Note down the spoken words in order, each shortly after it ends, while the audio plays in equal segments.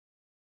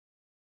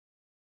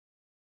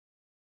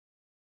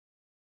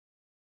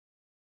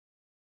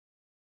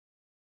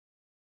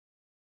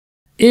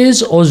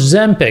Is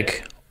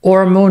Ozempic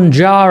or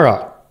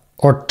Mounjaro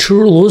or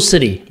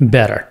Trulicity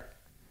better?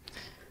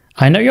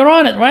 I know you're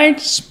on it,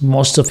 right?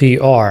 Most of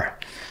you are.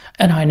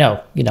 And I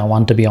know you don't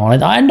want to be on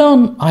it. I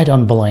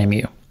don't blame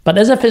you. But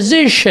as a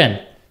physician,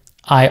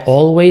 I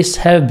always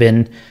have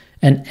been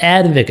an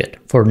advocate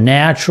for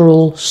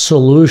natural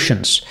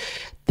solutions.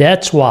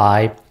 That's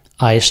why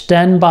I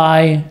stand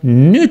by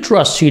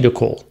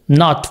nutraceutical,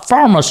 not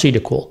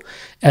pharmaceutical,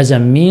 as a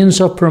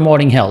means of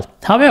promoting health.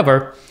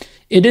 However,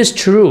 it is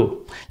true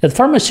that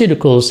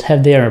pharmaceuticals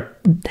have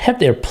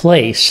their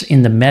place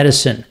in the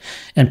medicine,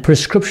 and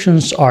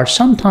prescriptions are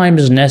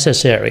sometimes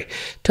necessary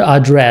to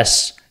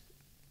address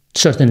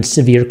certain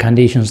severe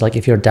conditions, like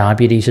if your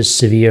diabetes is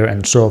severe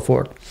and so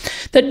forth.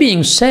 That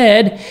being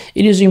said,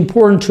 it is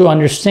important to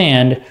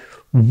understand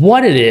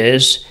what it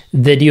is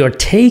that you're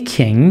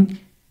taking,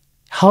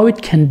 how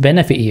it can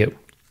benefit you.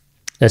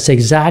 That's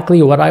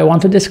exactly what I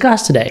want to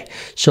discuss today.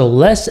 So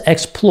let's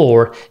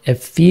explore a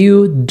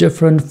few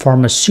different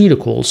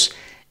pharmaceuticals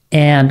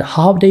and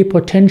how they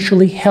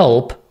potentially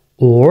help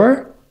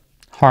or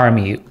harm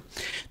you.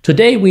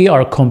 Today we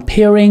are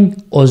comparing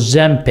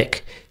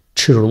Ozempic,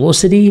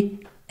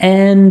 Trulicity,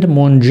 and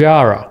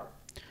Mounjaro.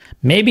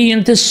 Maybe you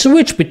need to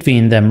switch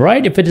between them,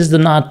 right? If it is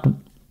not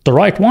the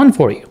right one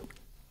for you.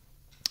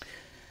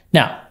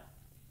 Now,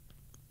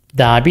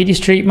 diabetes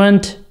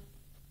treatment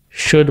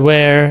should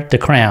wear the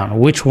crown.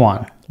 Which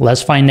one?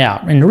 Let's find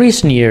out. In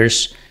recent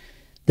years,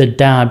 the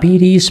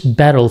diabetes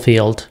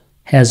battlefield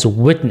has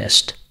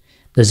witnessed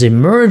this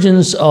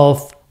emergence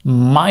of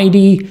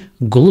mighty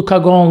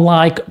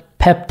glucagon-like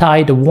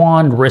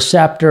peptide-1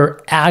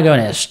 receptor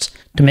agonists,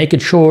 to make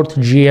it short,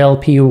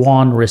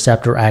 GLP-1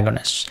 receptor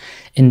agonists,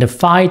 in the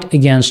fight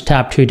against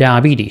type 2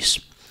 diabetes.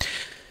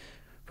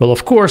 Well,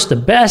 of course, the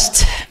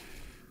best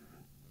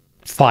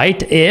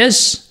fight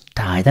is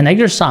diet and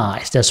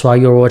exercise. That's why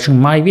you're watching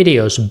my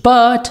videos.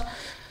 But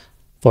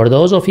for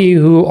those of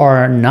you who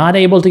are not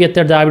able to get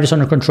their diabetes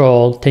under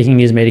control, taking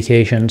these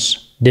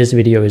medications, this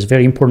video is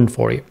very important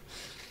for you.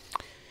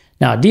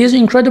 Now, these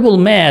incredible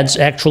meds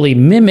actually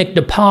mimic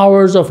the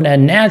powers of a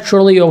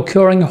naturally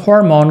occurring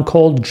hormone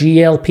called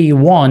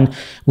GLP-1,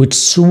 which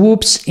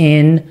swoops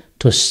in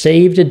to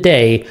save the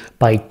day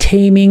by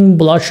taming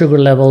blood sugar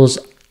levels,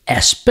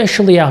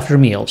 especially after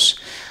meals.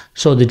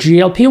 So the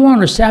GLP-1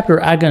 receptor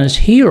agonist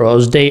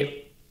heroes,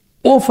 they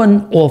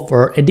often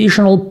offer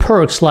additional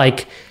perks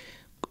like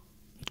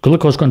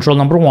glucose control,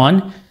 number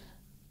one.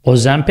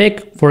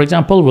 Ozempic, for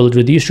example, will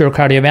reduce your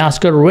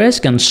cardiovascular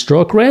risk and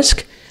stroke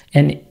risk,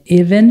 and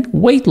even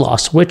weight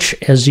loss, which,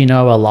 as you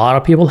know, a lot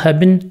of people have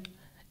been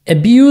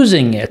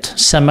abusing it.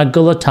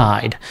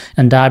 Semaglutide,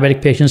 and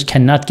diabetic patients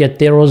cannot get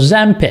their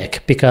Ozempic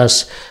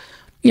because,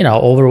 you know,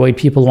 overweight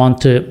people want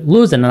to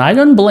lose it. And I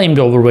don't blame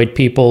the overweight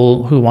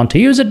people who want to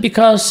use it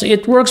because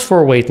it works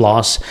for weight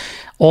loss,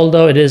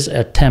 although it is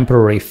a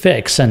temporary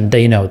fix, and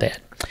they know that.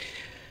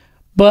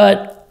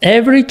 But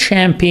every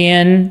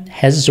champion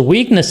has its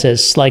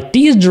weaknesses. Like,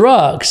 these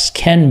drugs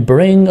can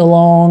bring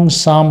along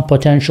some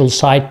potential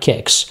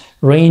sidekicks,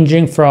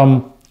 ranging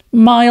from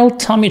mild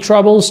tummy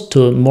troubles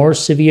to more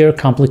severe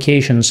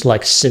complications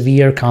like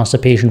severe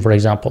constipation, for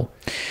example.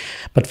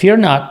 But fear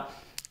not,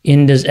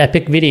 in this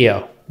epic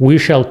video, we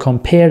shall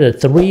compare the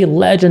three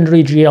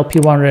legendary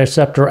GLP-1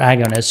 receptor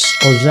agonists,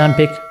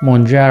 Ozempic,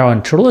 Mounjaro,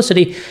 and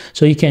Trulicity,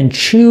 so you can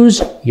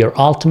choose your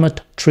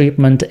ultimate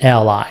treatment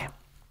ally.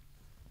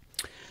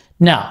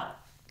 Now,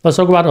 let's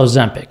talk about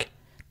Ozempic.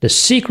 The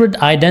secret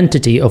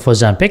identity of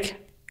Ozempic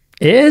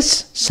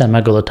is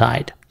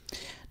Semaglutide.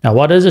 Now,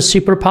 what is the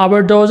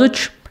superpower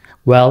dosage?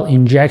 Well,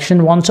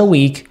 injection once a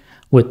week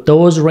with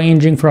dose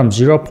ranging from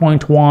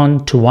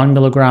 0.1 to 1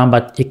 milligram,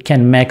 but it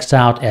can max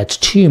out at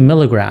 2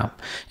 milligram.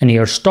 And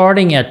you're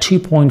starting at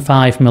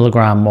 2.5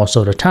 milligram most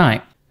of the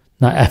time.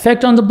 Now,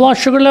 effect on the blood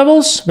sugar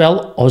levels?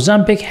 Well,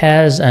 Ozempic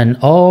has an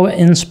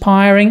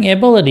awe-inspiring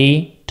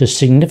ability to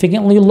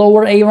significantly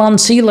lower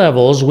A1C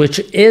levels, which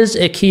is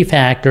a key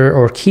factor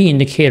or key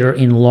indicator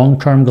in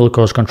long-term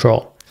glucose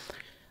control.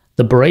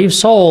 The brave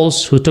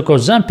souls who took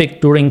Ozempic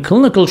during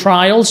clinical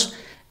trials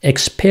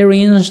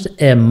experienced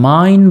a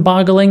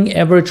mind-boggling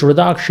average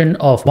reduction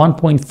of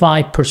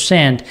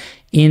 1.5%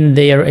 in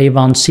their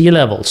A1C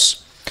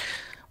levels.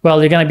 Well,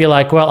 you're going to be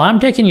like, well, I'm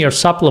taking your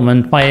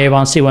supplement, my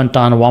A1C went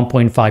down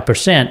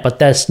 1.5%, but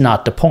that's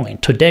not the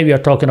point. Today we are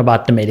talking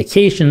about the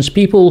medications,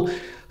 people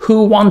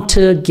who want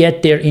to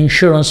get their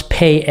insurance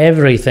pay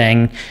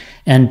everything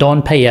and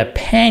don't pay a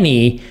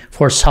penny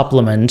for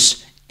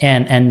supplements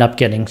and end up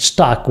getting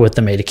stuck with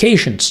the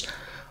medications.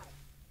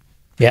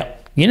 Yeah,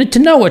 you need to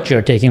know what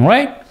you're taking,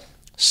 right?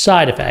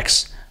 Side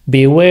effects.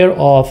 Beware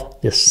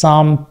of the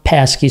some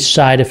pesky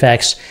side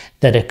effects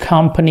that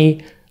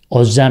accompany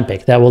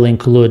Ozempic. That will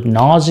include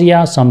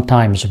nausea,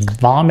 sometimes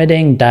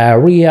vomiting,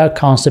 diarrhea,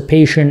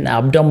 constipation,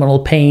 abdominal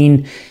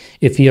pain.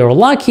 If you're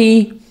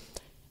lucky,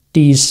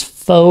 these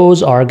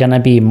foes are going to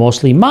be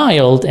mostly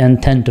mild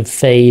and tend to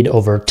fade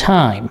over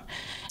time.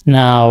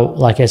 Now,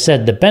 like I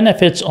said, the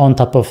benefits on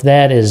top of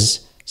that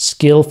is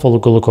skillful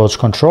glucose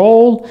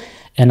control,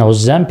 and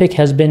Ozempic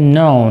has been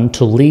known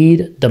to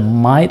lead the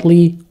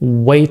mildly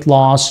weight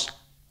loss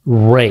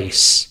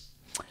race.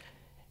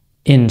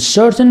 In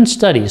certain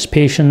studies,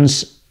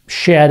 patients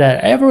shed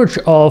an average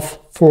of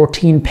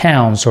 14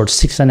 pounds or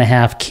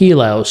 6.5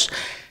 kilos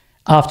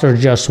after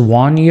just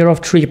 1 year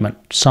of treatment.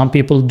 Some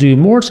people do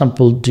more, some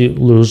people do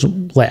lose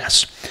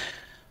less.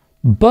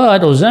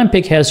 But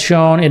Ozempic has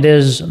shown it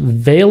is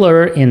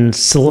valor in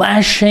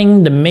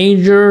slashing the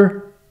major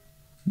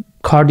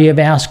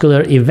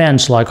cardiovascular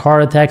events like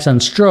heart attacks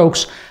and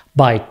strokes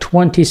by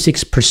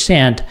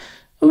 26%,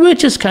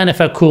 which is kind of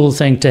a cool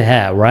thing to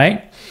have,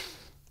 right?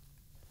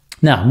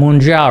 Now,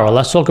 Mounjaro,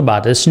 let's talk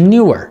about this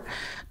newer.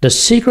 The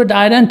secret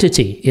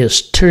identity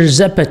is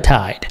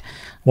Tirzepetide.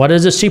 What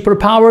is the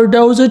superpower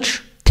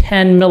dosage?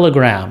 10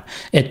 milligram.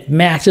 It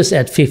maxes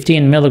at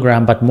 15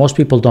 milligram, but most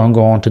people don't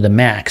go on to the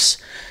max.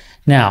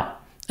 Now,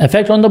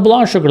 effect on the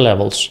blood sugar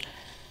levels.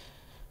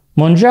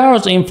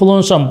 Mounjaro's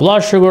influence on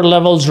blood sugar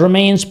levels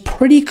remains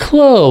pretty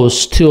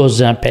close to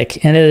Ozempic,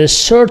 and it is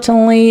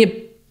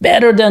certainly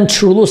better than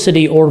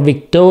Trulicity or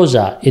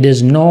Victoza. It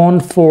is known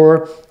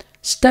for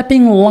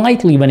stepping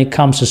lightly when it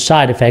comes to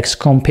side effects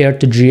compared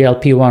to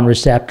GLP-1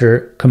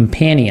 receptor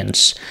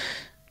companions.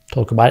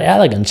 Talk about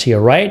elegance here,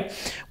 right?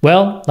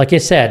 Well, like I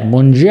said,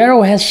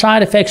 Mounjaro has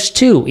side effects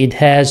too. It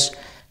has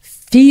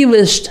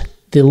fewest,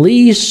 the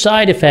least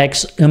side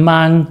effects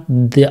among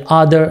the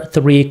other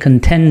three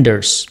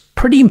contenders.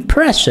 Pretty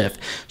impressive.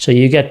 So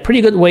you get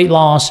pretty good weight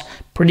loss,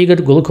 pretty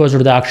good glucose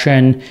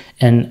reduction,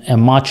 and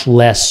much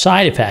less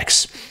side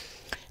effects.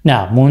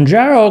 Now,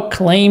 Mounjaro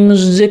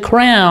claims the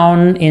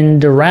crown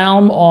in the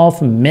realm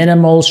of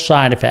minimal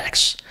side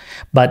effects.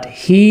 But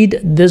heed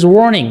this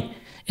warning.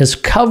 Its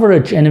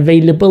coverage and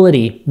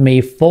availability may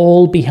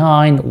fall way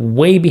behind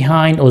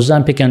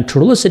Ozempic and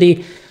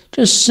Trulicity.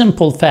 Just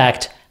simple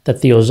fact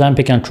that the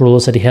Ozempic and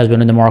Trulicity has been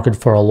in the market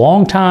for a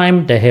long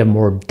time. They have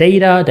more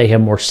data, they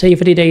have more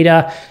safety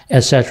data,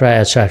 etc.,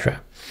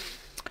 etc.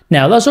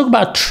 Now, let's talk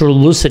about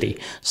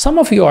Trulicity. Some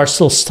of you are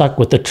still stuck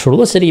with the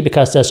Trulicity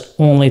because that's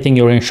the only thing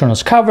your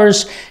insurance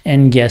covers.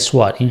 And guess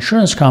what?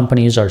 Insurance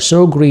companies are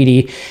so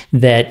greedy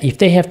that if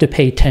they have to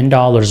pay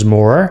 $10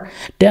 more,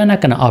 they're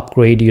not going to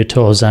upgrade you to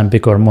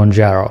Ozempic or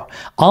Mounjaro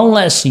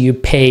unless you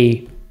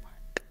pay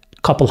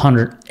a couple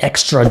hundred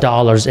extra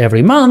dollars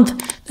every month.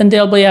 Then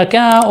they'll be like,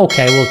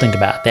 okay, we'll think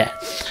about that.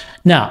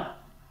 Now,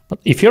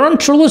 if you're on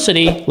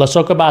Trulicity, let's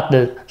talk about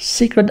the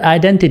secret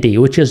identity,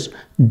 which is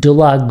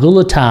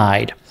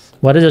Dulaglutide.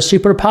 What is a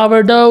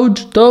superpower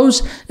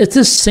dose? It's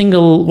a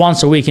single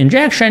once-a-week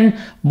injection.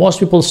 Most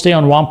people stay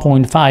on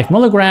 1.5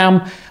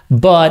 milligram,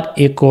 but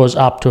it goes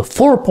up to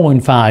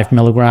 4.5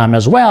 milligram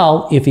as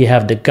well if you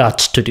have the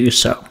guts to do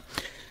so.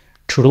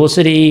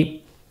 Trulicity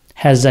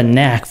has a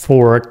knack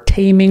for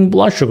taming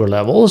blood sugar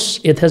levels.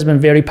 It has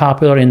been very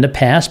popular in the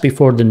past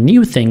before the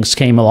new things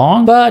came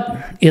along,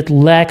 but it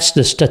lacks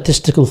the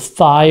statistical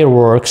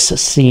fireworks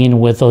seen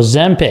with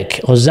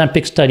Ozempic.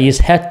 Ozempic studies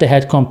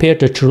head-to-head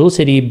compared to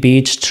Trulicity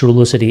beats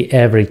Trulicity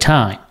every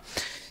time.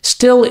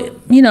 Still,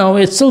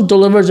 it still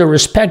delivers a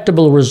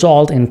respectable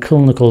result in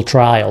clinical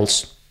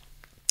trials.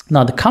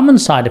 Now, the common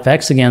side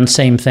effects, again,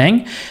 same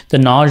thing. The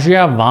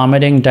nausea,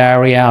 vomiting,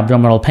 diarrhea,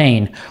 abdominal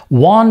pain.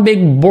 One big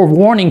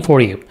warning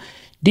for you.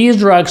 These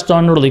drugs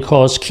don't really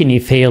cause kidney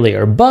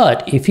failure,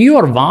 but if you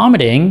are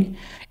vomiting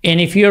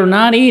and if you're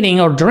not eating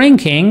or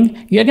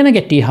drinking, you're going to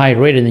get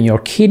dehydrated and your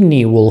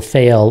kidney will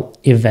fail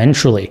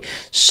eventually.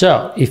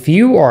 So if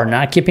you are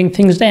not keeping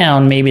things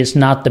down, maybe it's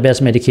not the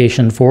best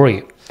medication for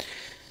you.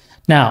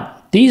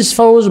 Now, these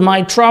foes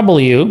might trouble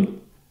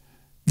you,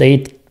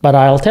 but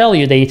I'll tell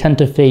you, they tend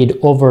to fade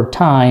over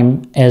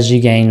time as you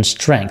gain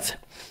strength.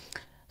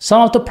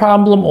 Some of the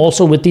problem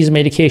also with these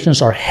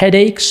medications are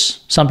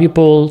headaches. Some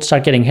people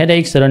start getting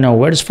headaches. They don't know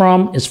where it's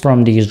from. It's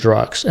from these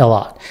drugs a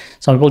lot.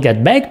 Some people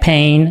get back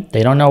pain.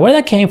 They don't know where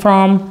that came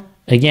from.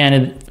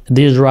 Again,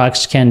 these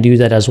drugs can do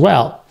that as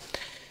well.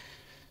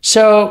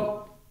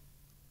 So,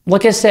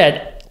 like I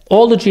said,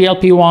 all the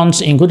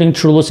GLP-1s, including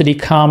Trulicity,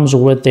 comes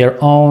with their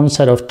own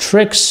set of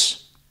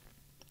tricks.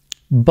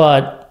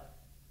 But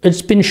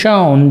it's been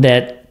shown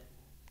that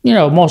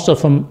most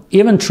of them,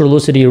 even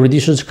Trulicity,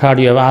 reduces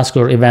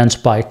cardiovascular events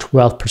by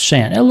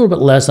 12%, a little bit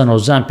less than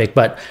Ozempic,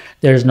 but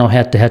there's no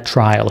head-to-head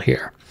trial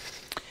here.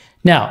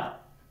 Now,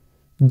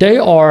 they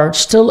are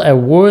still a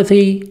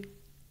worthy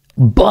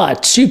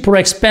but super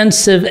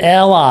expensive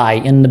ally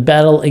in the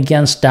battle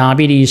against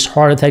diabetes,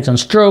 heart attacks, and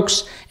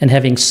strokes. And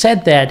having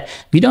said that,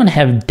 we don't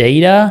have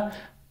data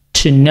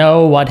to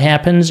know what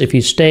happens if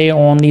you stay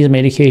on these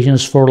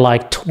medications for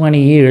like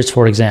 20 years,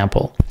 for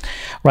example.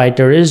 Right?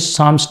 There is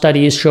some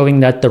studies showing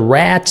that the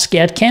rats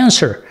get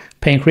cancer,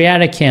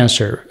 pancreatic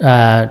cancer,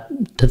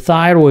 the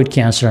thyroid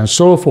cancer, and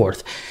so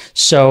forth.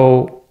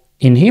 So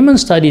in human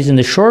studies in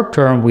the short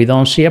term, we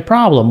don't see a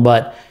problem,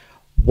 but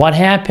what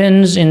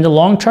happens in the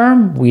long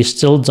term, we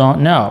still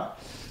don't know.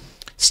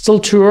 Still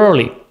too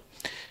early.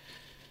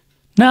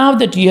 Now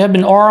that you have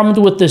been armed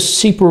with the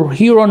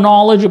superhero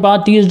knowledge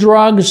about these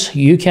drugs,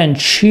 you can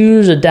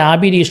choose a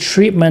diabetes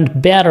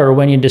treatment better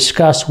when you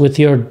discuss with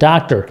your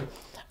doctor.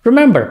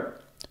 Remember,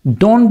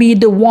 Don't be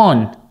the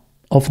one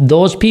of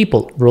those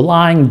people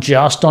relying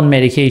just on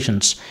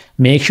medications.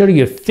 Make sure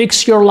you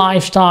fix your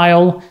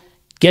lifestyle,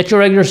 get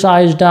your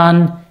exercise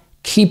done,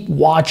 keep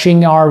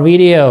watching our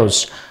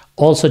videos.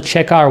 Also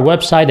check our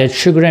website at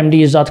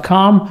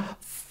sugarmds.com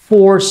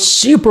for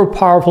super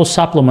powerful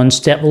supplements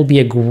that will be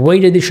a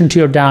great addition to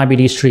your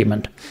diabetes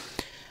treatment.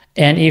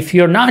 And if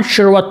you're not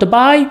sure what to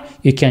buy,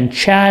 you can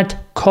chat,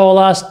 call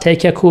us,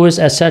 take a quiz,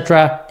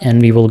 etc.,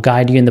 and we will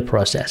guide you in the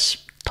process.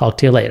 Talk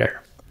to you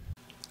later.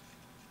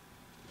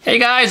 Hey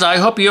guys, I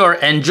hope you're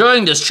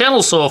enjoying this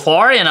channel so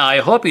far, and I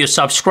hope you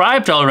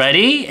subscribed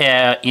already.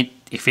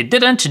 If you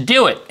didn't,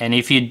 do it. And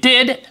if you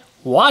did,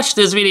 watch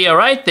this video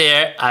right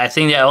there. I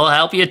think that will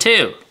help you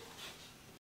too.